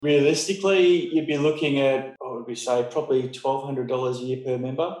Realistically, you'd be looking at, what would we say, probably $1,200 a year per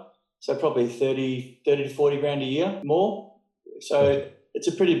member. So probably 30 to 40 grand a year more. So it's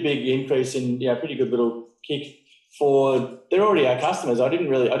a pretty big increase in, pretty good little kick they're already our customers. I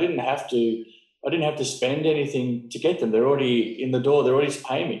didn't have to spend anything to get them. They're already in the door. They're already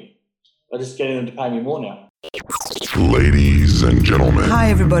paying me. I'm just getting them to pay me more now. Ladies and gentlemen. Hi,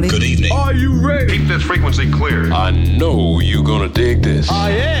 everybody. Good evening. Are you ready? Keep this frequency clear. I know you're gonna dig this.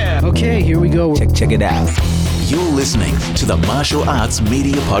 I am. Okay, here we go. Check it out. You're listening to the Martial Arts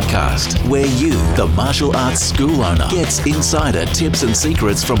Media Podcast, where you, the martial arts school owner, gets insider tips and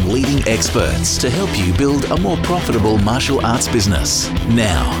secrets from leading experts to help you build a more profitable martial arts business.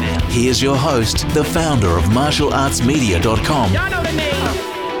 Now, here's your host, the founder of martialartsmedia.com, Y'all know the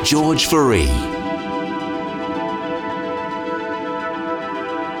name. George Fourie.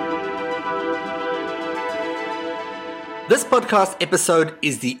 This podcast episode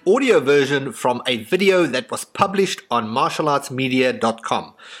is the audio version from a video that was published on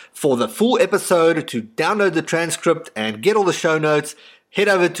martialartsmedia.com. For the full episode, to download the transcript and get all the show notes, head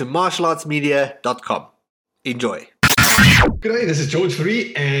over to martialartsmedia.com. Enjoy. G'day, this is George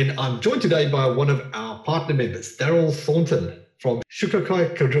Fourie, and I'm joined today by one of our partner members, Daryl Thornton from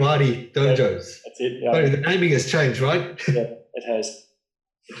Shukakai Karate Dojos. That's it. Yeah. Sorry, the naming has changed, right? Yeah, it has.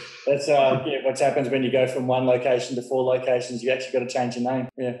 That's what happens when you go from one location to 4 locations. You actually got to change your name.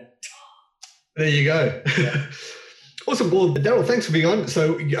 Yeah. There you go. Yeah. Awesome. Well, Daryl, thanks for being on.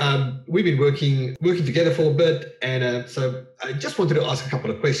 So we've been working together for a bit, and so I just wanted to ask a couple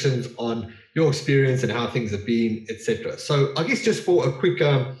of questions on your experience and how things have been, etc. So I guess just for a quick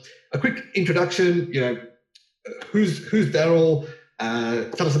introduction, who's Daryl?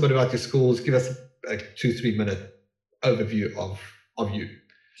 Tell us a bit about your schools. Give us a 2-3 minute overview of you.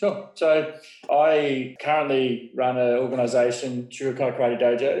 Sure. So I currently run an organisation, Shukakai Karate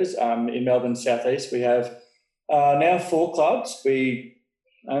Dojos, in Melbourne Southeast. We have now 4 clubs. We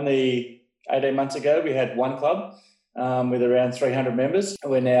only 18 months ago, we had 1 club with around 300 members.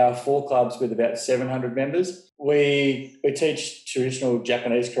 We're now 4 clubs with about 700 members. We teach traditional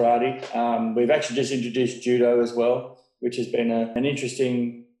Japanese karate. We've actually just introduced judo as well, which has been an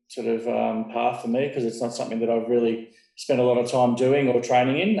interesting sort of path for me because it's not something that I've really spent a lot of time doing or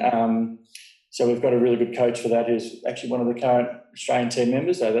training in. So we've got a really good coach for that who's actually one of the current Australian team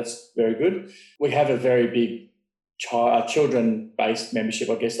members, so that's very good. We have a very big children-based membership,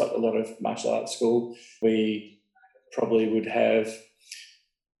 I guess, like a lot of martial arts school. We probably would have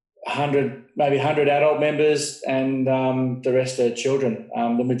 100 adult members and the rest are children,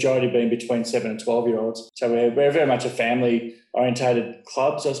 the majority being between 7 and 12-year-olds. So we're very much a family-orientated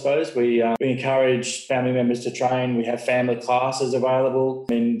clubs, I suppose. We encourage family members to train. We have family classes available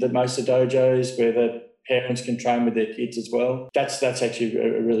in most of the dojos where the parents can train with their kids as well. That's actually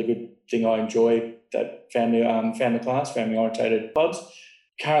a really good thing I enjoy, that family class, family-orientated clubs.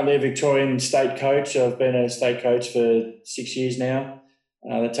 Currently a Victorian state coach. I've been a state coach for 6 years now.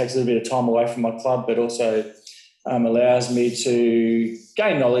 That takes a little bit of time away from my club, but also allows me to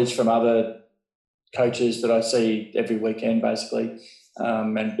gain knowledge from other coaches that I see every weekend, basically,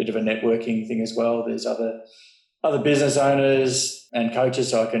 and a bit of a networking thing as well. There's other business owners and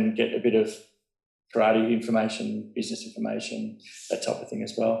coaches, so I can get a bit of karate information, business information, that type of thing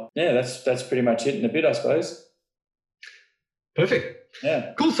as well. Yeah, that's pretty much it in a bit, I suppose. Perfect.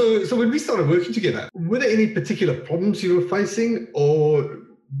 Yeah. Cool. So when we started working together, were there any particular problems you were facing, or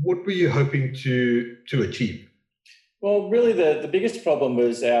what were you hoping to achieve? Well, really the biggest problem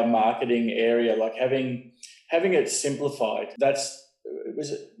was our marketing area, like having it simplified. It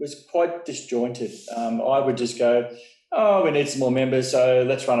was quite disjointed. I would just go, we need some more members, so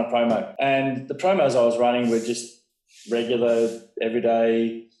let's run a promo. And the promos I was running were just regular,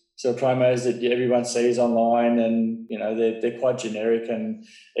 everyday sort of promos that everyone sees online, and they're quite generic. And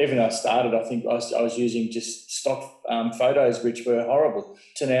even when I started, I think I was using just stock photos, which were horrible.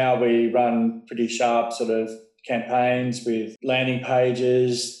 To now we run pretty sharp sort of campaigns with landing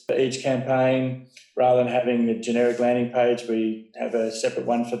pages for each campaign. Rather than having a generic landing page, we have a separate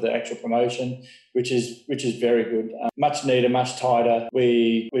one for the actual promotion, which is very good. Much neater, much tighter.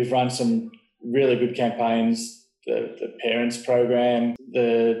 We've run some really good campaigns. The parents program,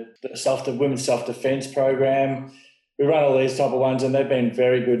 the women's self-defense program. We run all these type of ones, and they've been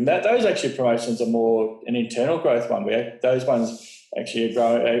very good. And those actually promotions are more an internal growth one. Those ones actually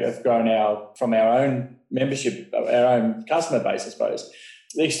have grown from our own membership, our own customer base, I suppose.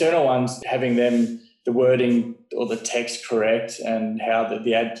 The external ones, having them, the wording or the text correct, and how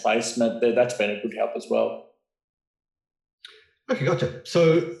the ad placement, that's been a good help as well. Okay, gotcha.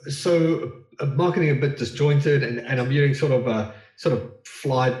 So marketing a bit disjointed, and I'm hearing sort of sort of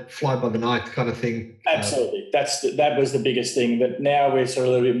fly by the night kind of thing. Absolutely. That was the biggest thing. But now we're sort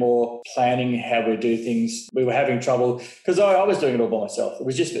of a little bit more planning how we do things. We were having trouble because I was doing it all by myself. It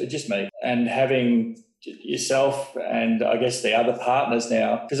was just me. And having yourself and I guess the other partners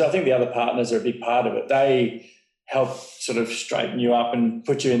now, because I think the other partners are a big part of it. They help sort of straighten you up and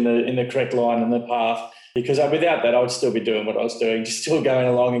put you in the correct line and the path. Because without that, I would still be doing what I was doing, just still going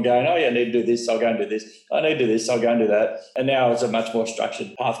along and going, oh, yeah, I need to do this, I'll go and do this. I need to do this, I'll go and do that. And now it's a much more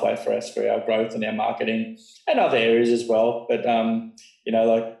structured pathway for us for our growth and our marketing and other areas as well. But,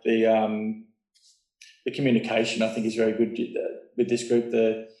 like the communication, I think, is very good with this group.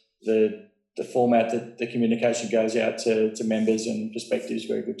 The format that the communication goes out to members and prospectives is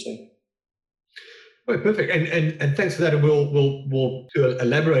very good too. Right, perfect, and thanks for that. And we'll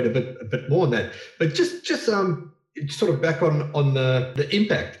elaborate a bit more on that. But just sort of back on the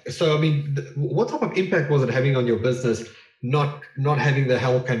impact. So, I mean, what type of impact was it having on your business? Not having the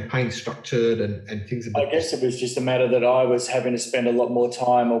whole campaign structured and things. I guess it was just a matter that I was having to spend a lot more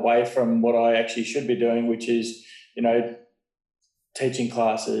time away from what I actually should be doing, which is, teaching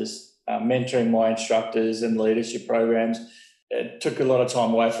classes, mentoring my instructors and leadership programs. It took a lot of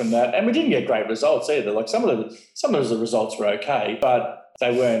time away from that, and we didn't get great results either. Like some of the results were okay, but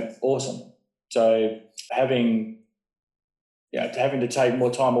they weren't awesome. So having to take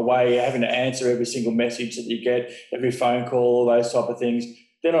more time away, having to answer every single message that you get, every phone call, all those type of things,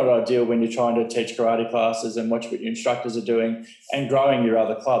 they're not ideal when you're trying to teach karate classes and watch what your instructors are doing and growing your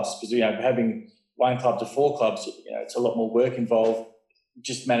other clubs. Because having one club to 4 clubs, it's a lot more work involved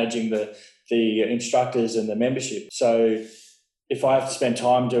just managing the instructors and the membership. So if I have to spend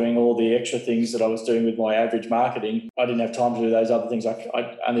time doing all the extra things that I was doing with my average marketing, I didn't have time to do those other things.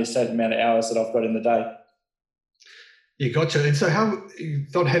 I only a certain amount of hours that I've got in the day. You gotcha. And so how,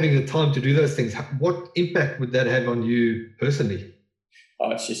 not having the time to do those things, what impact would that have on you personally?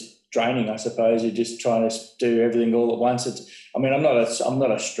 Oh, it's just draining, I suppose. You're just trying to do everything all at once. I'm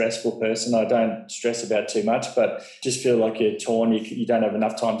not a stressful person. I don't stress about too much, but just feel like you're torn. You don't have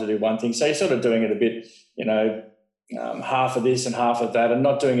enough time to do one thing. So you're sort of doing it a bit, half of this and half of that, and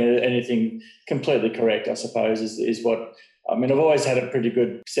not doing anything completely correct, I suppose, is what I mean. I've always had a pretty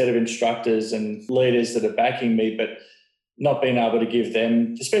good set of instructors and leaders that are backing me, but not being able to give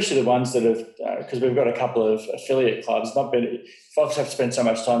them, especially the ones that have, because we've got a couple of affiliate clubs, if I have to spend so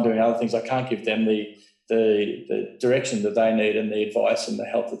much time doing other things, I can't give them the direction that they need and the advice and the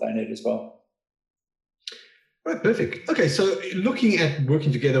help that they need as well. Right, perfect. Okay, so looking at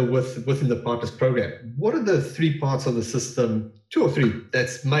working together within the Partners Program, what are the 3 parts of the system, 2 or 3,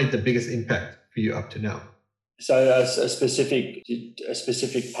 that's made the biggest impact for you up to now? So a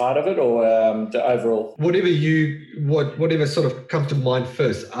specific part of it, or the overall? Whatever sort of comes to mind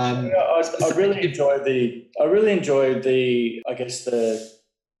first. I really enjoyed the I guess the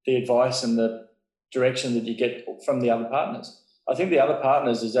advice and the direction that you get from the other partners. I think the other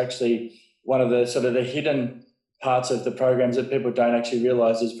partners is actually one of the sort of the hidden parts of the programs that people don't actually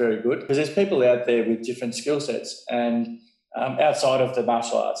realise is very good, because there's people out there with different skill sets, and outside of the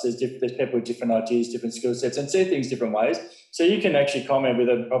martial arts, there's people with different ideas, different skill sets, and see things different ways. So you can actually comment with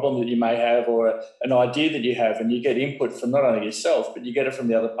a problem that you may have or an idea that you have, and you get input from not only yourself, but you get it from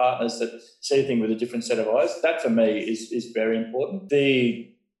the other partners that see things with a different set of eyes. That for me is very important. The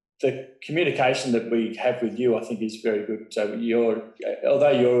communication that we have with you, I think, is very good. So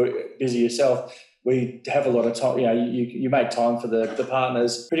although you're busy yourself, we have a lot of time. You make time for the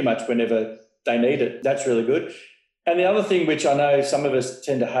partners pretty much whenever they need it. That's really good. And the other thing, which I know some of us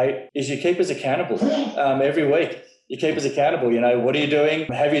tend to hate, is you keep us accountable every week. You keep us accountable. What are you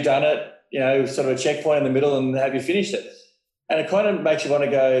doing? Have you done it? Sort of a checkpoint in the middle, and have you finished it? And it kind of makes you want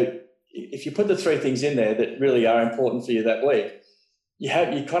to go, if you put the 3 things in there that really are important for you that week, you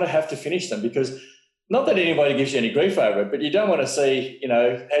kind of have to finish them, because not that anybody gives you any grief over it, but you don't want to see,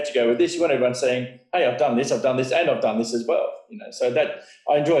 how'd you go with this? You want everyone saying, hey, I've done this, and I've done this as well. So that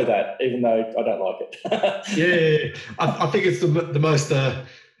I enjoy that, even though I don't like it. Yeah. I think it's the most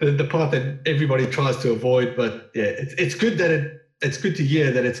the part that everybody tries to avoid. But yeah, it's good that it's good to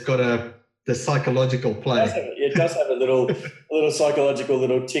hear that it's got the psychological play. It does have a little psychological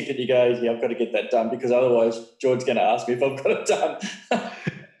little tick that you go, yeah, I've got to get that done, because otherwise George's going to ask me if I've got it done.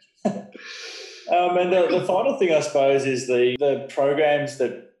 And the final thing, I suppose, is the programs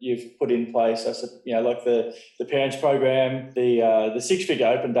that you've put in place. Like the parents program, the 6-figure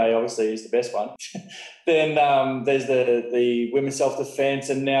open day obviously is the best one. Then there's the women's self-defense,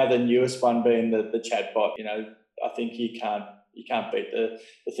 and now the newest one being the chat bot. I think you can't beat the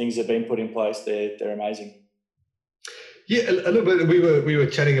things that have been put in place. They're amazing. Yeah, a little bit. We were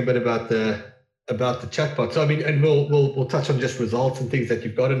chatting a bit about about the chatbots. I mean, and we'll touch on just results and things that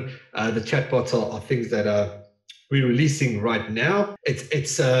you've gotten. The chatbots are things that we're releasing right now.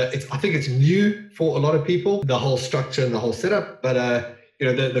 It's I think it's new for a lot of people, the whole structure and the whole setup. But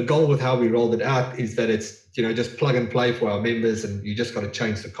the goal with how we rolled it out is that it's just plug and play for our members, and you just got to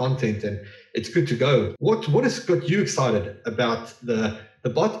change the content, and it's good to go. What has got you excited about the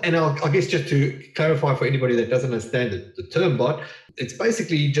bot? And I guess just to clarify for anybody that doesn't understand the term bot, it's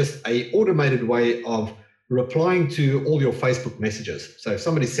basically just a automated way of replying to all your Facebook messages. So if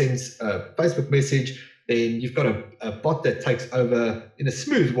somebody sends a Facebook message, then you've got a bot that takes over in a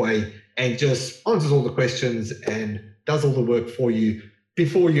smooth way and just answers all the questions and does all the work for you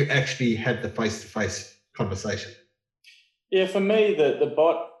before you actually had the face-to-face conversation. Yeah, for me, the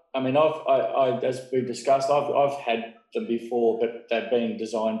bot, I mean, I as we discussed, I've had them before, but they've been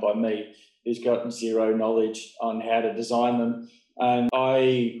designed by me, who's got zero knowledge on how to design them. And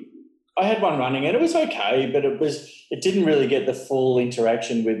I had one running and it was okay, but it didn't really get the full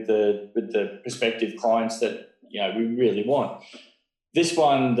interaction with the prospective clients that we really want. This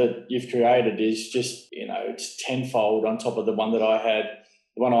one that you've created is just it's tenfold on top of the one that I had.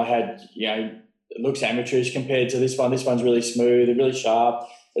 The one I had, it looks amateurish compared to this one. This one's really smooth and really sharp.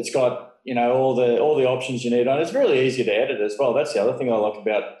 It's got all the options you need on it. It's really easy to edit as well. That's the other thing I like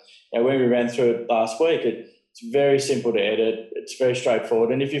about when we ran through it last week. It's very simple to edit. It's very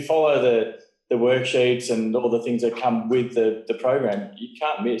straightforward. And if you follow the worksheets and all the things that come with the program, you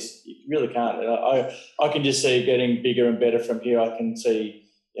can't miss. You really can't. And I can just see it getting bigger and better from here. I can see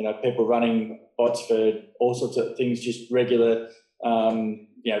people running bots for all sorts of things, just regular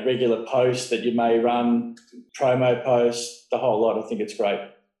regular posts that you may run, promo posts, the whole lot. I think it's great.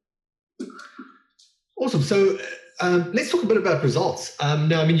 Awesome. So let's talk a bit about results.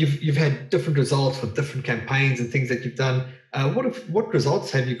 Now, I mean, you've had different results with different campaigns and things that you've done. What results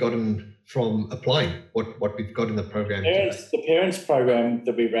have you gotten from applying what we've got in the program? The parents program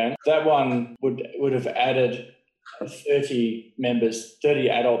that we ran, that one would have added 30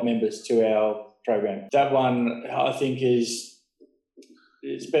 adult members to our program. That one, I think,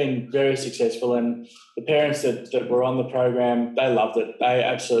 it's been very successful, and the parents that were on the program, they loved it. They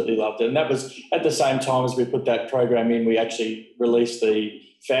absolutely loved it. And that was at the same time as we put that program in, we actually released the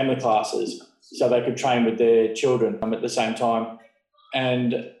family classes so they could train with their children at the same time.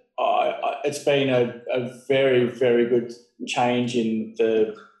 And it's been a very, very good change in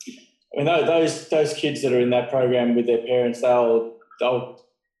those kids that are in that program with their parents, they'll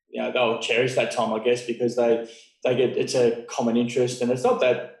cherish that time, I guess, because they get, it's a common interest, and it's not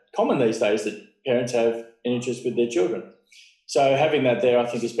that common these days that parents have an interest with their children. So having that there, I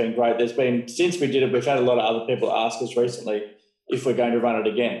think, has been great. Since we did it, we've had a lot of other people ask us recently if we're going to run it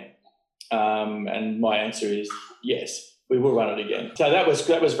again. And my answer is yes, we will run it again. So that was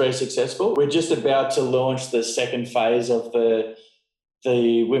very successful. We're just about to launch the second phase of the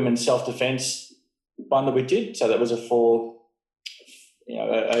women's self-defense one that we did. So that was a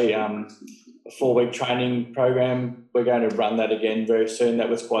 4-week training program. We're going to run that again very soon. That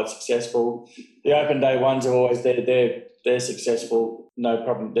was quite successful. The open day ones are always they're successful, no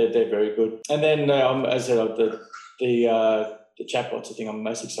problem. They're very good. And then as I said, the chatbots, I think I'm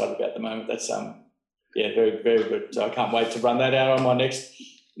most excited about at the moment. That's very, very good. So I can't wait to run that out on my next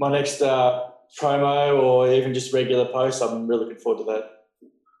promo or even just regular posts. I'm really looking forward to that.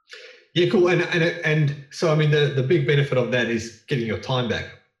 Yeah, cool. And so I mean the big benefit of that is getting your time back,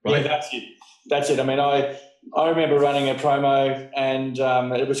 right? Yeah, that's it. I mean, I remember running a promo, and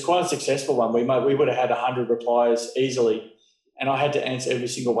it was quite a successful one. We would have had 100 replies easily, and I had to answer every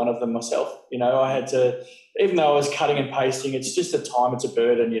single one of them myself. I had to, even though I was cutting and pasting, it's just a time, it's a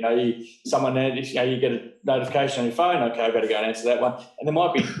burden. You get a notification on your phone. Okay, I've got to go and answer that one, and there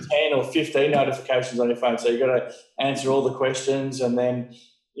might be 10 or 15 notifications on your phone, so you've got to answer all the questions, and then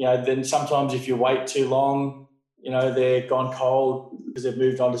then sometimes if you wait too long, they're gone cold because they've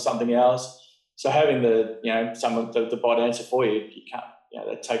moved on to something else. So having the bot answer for you can't,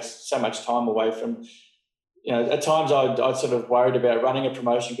 that takes so much time away from, at times I sort of worried about running a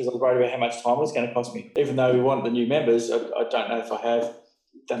promotion because I was worried about how much time it was going to cost me. Even though we want the new members, I don't know if I have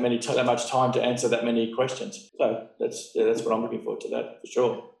that much time to answer that many questions. So that's what I'm looking forward to, that for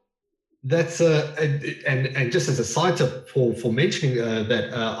sure. That's and just as a side tip for mentioning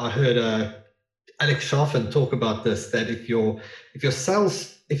that, I heard Alex Schaffen talk about this, that if your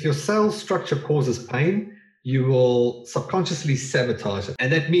sales structure causes pain, you will subconsciously sabotage it.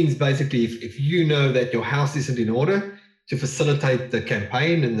 And that means basically if you know that your house isn't in order to facilitate the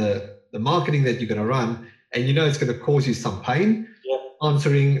campaign and the marketing that you're going to run, and it's going to cause you some pain,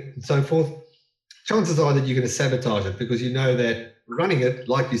 answering and so forth, chances are that you're going to sabotage it because you know that running it,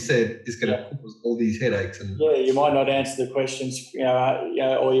 like you said, is going to cause all these headaches. And you might not answer the questions,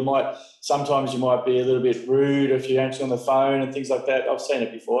 or sometimes you might be a little bit rude if you answer on the phone and things like that. I've seen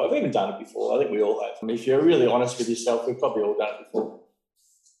it before. I've even done it before. I think we all have. If you're really honest with yourself, we've probably all done it before.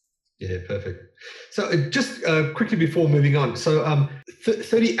 Yeah, perfect. So just quickly before moving on, so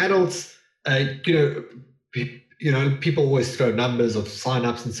 30 adults, people always throw numbers of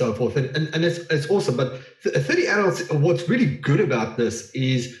sign-ups and so forth, and it's awesome. But 30 adults, what's really good about this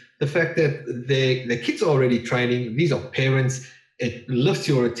is the fact that their kids are already training. These are parents. It lifts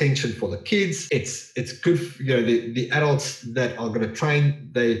your attention for the kids. It's good. The adults that are going to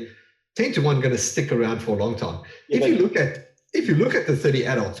train, they 10 to 1 going to stick around for a long time. If you look at the 30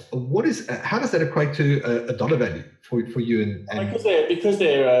 adults, how does that equate to a dollar value for you? Because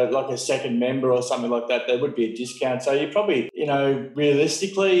they're like a second member or something like that, there would be a discount. So you probably,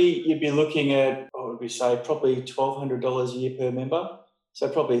 realistically, you'd be looking at, what would we say, probably $1,200 a year per member. So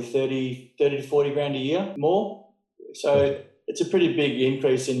probably 30 to 40 grand a year more. So it's a pretty big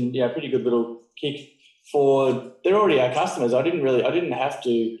increase in, pretty good little kick they're already our customers. I didn't have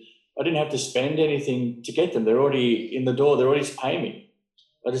to spend anything to get them. They're already in the door. They're already paying me.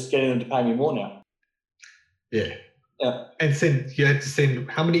 I'm just getting them to pay me more now. Yeah. And you had to send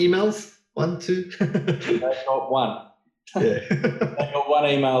how many emails? 1, 2? They got one. Yeah. They got one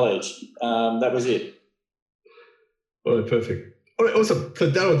email each. That was it. All right, perfect. All right, awesome. So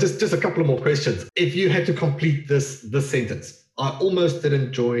Daryl, just a couple of more questions. If you had to complete this sentence, I almost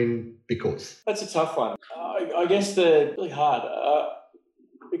didn't join because. That's a tough one. I guess they're really hard.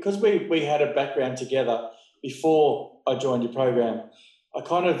 Because we had a background together before I joined your program,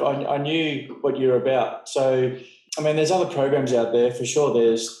 I knew what you're about. So, there's other programs out there for sure.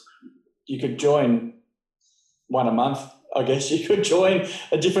 You could join one a month. I guess you could join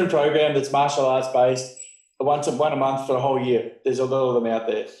a different program that's martial arts based, one a month for a whole year. There's a lot of them out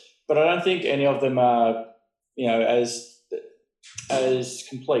there, but I don't think any of them are, as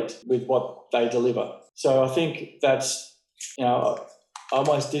complete with what they deliver. So I think that's, I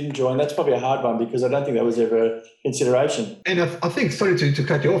almost didn't join. That's probably a hard one because I don't think that was ever a consideration. And I think, sorry to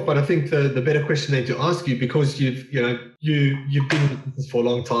cut you off, but I think the better question then to ask you, because you've been in this for a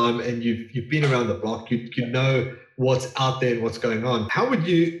long time and you've been around the block, you know what's out there and what's going on. How would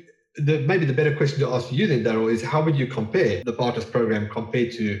you, maybe the better question to ask you then, Daryl, is how would you compare the Partners program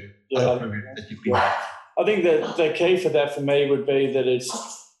compared to other programs that you've been in? I think that the key for that for me would be that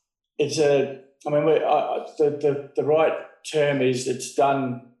the right term is it's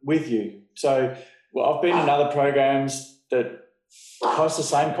done with you. So I've been in other programs that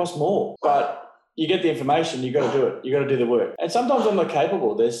cost more, but you get the information, you got to do it. You got to do the work. And sometimes I'm not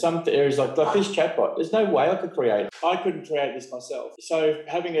capable. There's some areas like this chatbot. There's no way I could create it. I couldn't create this myself. So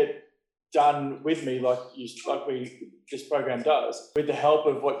having it done with me, this program does, with the help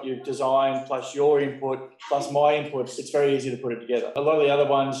of what you've designed, plus your input, plus my input, it's very easy to put it together. A lot of the other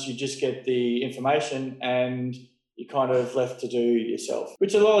ones, you just get the information and you're kind of left to do yourself,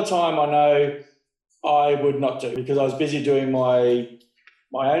 which a lot of time I know I would not do because I was busy doing my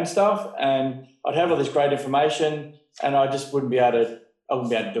own stuff, and I'd have all this great information and I just wouldn't be able to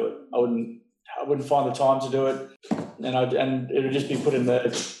do it. I wouldn't find the time to do it, and it would just be put in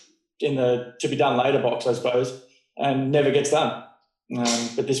the to be done later box, I suppose, and never gets done.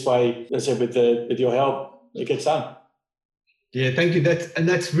 But this way, as I said, with your help, it gets done. Yeah, thank you.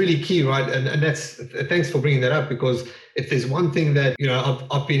 That's really key, right? And that's, thanks for bringing that up, because if there's one thing that,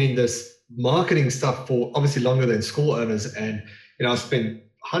 I've been in this marketing stuff for obviously longer than school owners, and, I've spent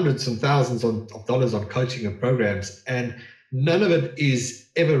hundreds and thousands of dollars on coaching and programs, and none of it is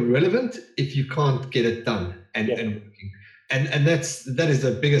ever relevant if you can't get it done and working. And that is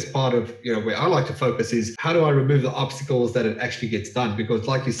the biggest part of, where I like to focus is how do I remove the obstacles that it actually gets done? Because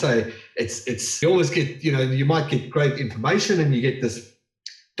like you say, it's you always get, you might get great information and you get this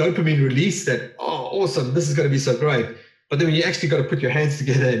dopamine release that, oh, awesome, this is going to be so great. But then when you actually got to put your hands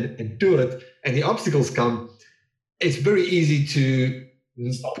together and do it, and the obstacles come, it's very easy to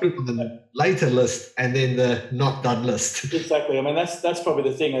put it on the later list and then the not done list. Exactly. That's probably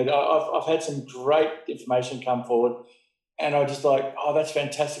the thing. I've had some great information come forward, and I just that's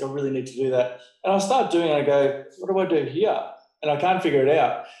fantastic. I really need to do that. And I start doing it and I go, what do I do here? And I can't figure it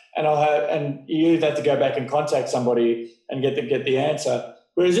out. And you either have to go back and contact somebody and get the answer.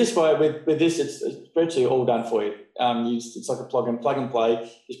 Whereas this way, with this, it's virtually all done for you. It's like a plug and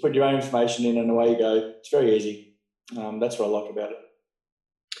play. Just put your own information in and away you go. It's very easy. That's what I like about it.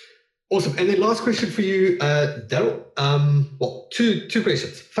 Awesome. And then last question for you, Daryl. Two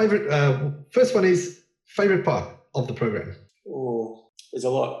questions. First one is favorite part of the program. Oh, there's a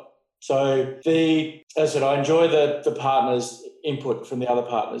lot. So as I said, I enjoy the partners input from the other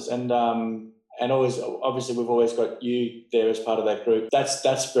partners, and always, obviously, we've always got you there as part of that group.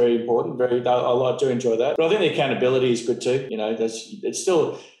 That's very important. I do enjoy that. But I think the accountability is good too. It's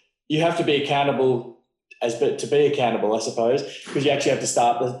still, you have to be accountable to be accountable, I suppose, because you actually have to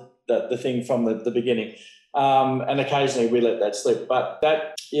start the thing from the beginning. And occasionally we let that slip. But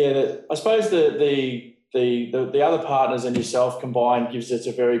I suppose the other partners and yourself combined gives us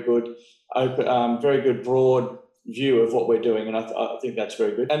a very good, open, very good broad view of what we're doing, and I think that's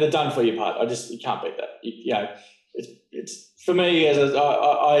very good. And the done for you part, you can't beat that. It's for me,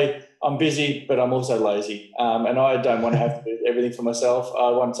 I'm busy, but I'm also lazy, and I don't want to have to do everything for myself. I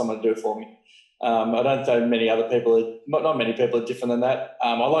want someone to do it for me. I don't think many other people, not many people are different than that.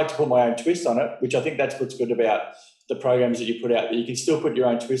 I like to put my own twist on it, which I think that's what's good about the programs that you put out, that you can still put your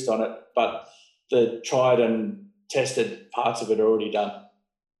own twist on it, but the tried and tested parts of it are already done.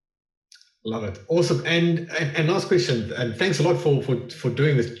 Love it. Awesome. And last question, and thanks a lot for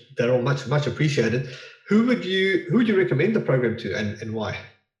doing this, Daryl, much appreciated. Who would you recommend the program to, and why?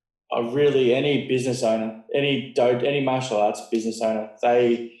 Really, any business owner, any martial arts business owner,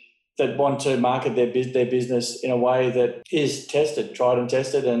 that want to market their business in a way that is tried and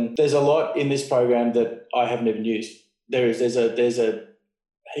tested. And there's a lot in this program that I haven't even used. There's a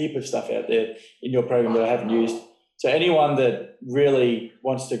heap of stuff out there in your program that I haven't used. So anyone that really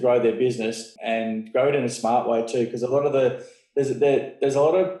wants to grow their business and grow it in a smart way too, because there's a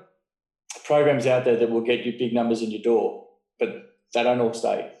lot of programs out there that will get you big numbers in your door, but they don't all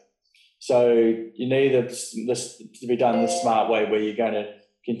stay. So you need this to be done in the smart way, where you're going to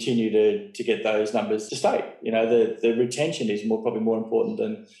continue to get those numbers to stay. The retention is probably more important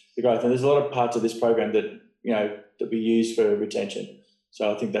than the growth. And there's a lot of parts of this program that we use for retention.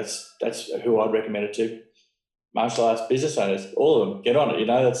 So I think that's who I'd recommend it to. Martial arts business owners, all of them, get on it.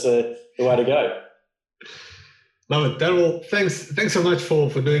 That's the way to go. Love it. Daryl, thanks so much for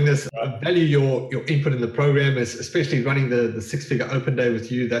doing this. I value your input in the program, especially running the Six-Figure Open Day with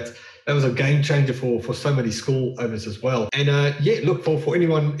you. That was a game changer for so many school owners as well. And look, for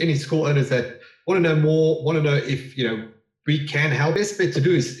any school owners that want to know more, want to know if we can help, best bet to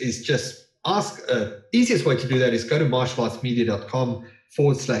do is just ask. Easiest way to do that is go to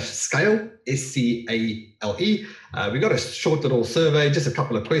martialartsmedia.com/scale, SCALE. We got a short little survey, just a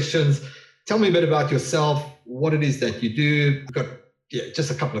couple of questions. Tell me a bit about yourself, what it is that you do. We've got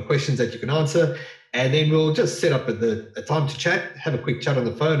just a couple of questions that you can answer, and then we'll just set up a time to chat, have a quick chat on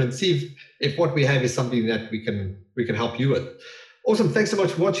the phone, and see if what we have is something that we can help you with. Awesome. Thanks so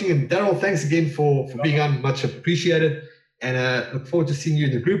much for watching, and Daryl, thanks again for being on. Much appreciated, and look forward to seeing you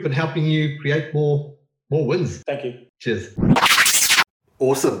in the group and helping you create more wins. Thank you. Cheers.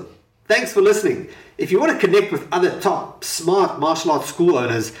 Awesome. Thanks for listening. If you want to connect with other top smart martial arts school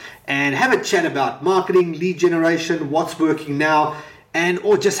owners and have a chat about marketing, lead generation, what's working now,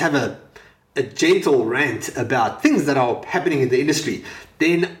 or just have a gentle rant about things that are happening in the industry,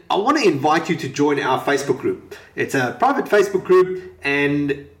 then I want to invite you to join our Facebook group. It's a private Facebook group,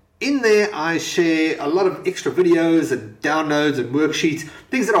 and in there I share a lot of extra videos and downloads and worksheets,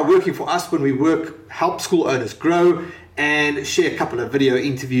 things that are working for us when we help school owners grow, and share a couple of video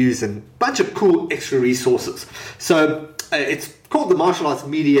interviews and a bunch of cool extra resources. So it's called the Martial Arts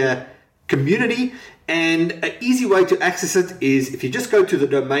Media Community, and an easy way to access it is if you just go to the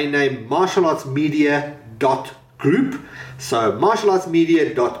domain name martialartsmedia.group. So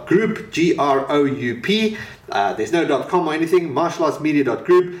martialartsmedia.group, GROUP. There's no .com or anything,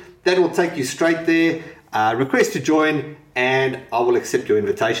 martialartsmedia.group. That will take you straight there. Request to join, and I will accept your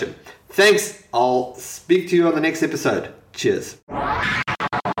invitation. Thanks. I'll speak to you on the next episode. Cheers.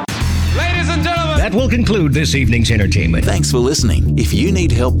 Ladies and gentlemen, that will conclude this evening's entertainment. Thanks for listening. If you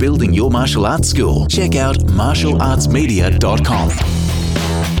need help building your martial arts school, check out martialartsmedia.com.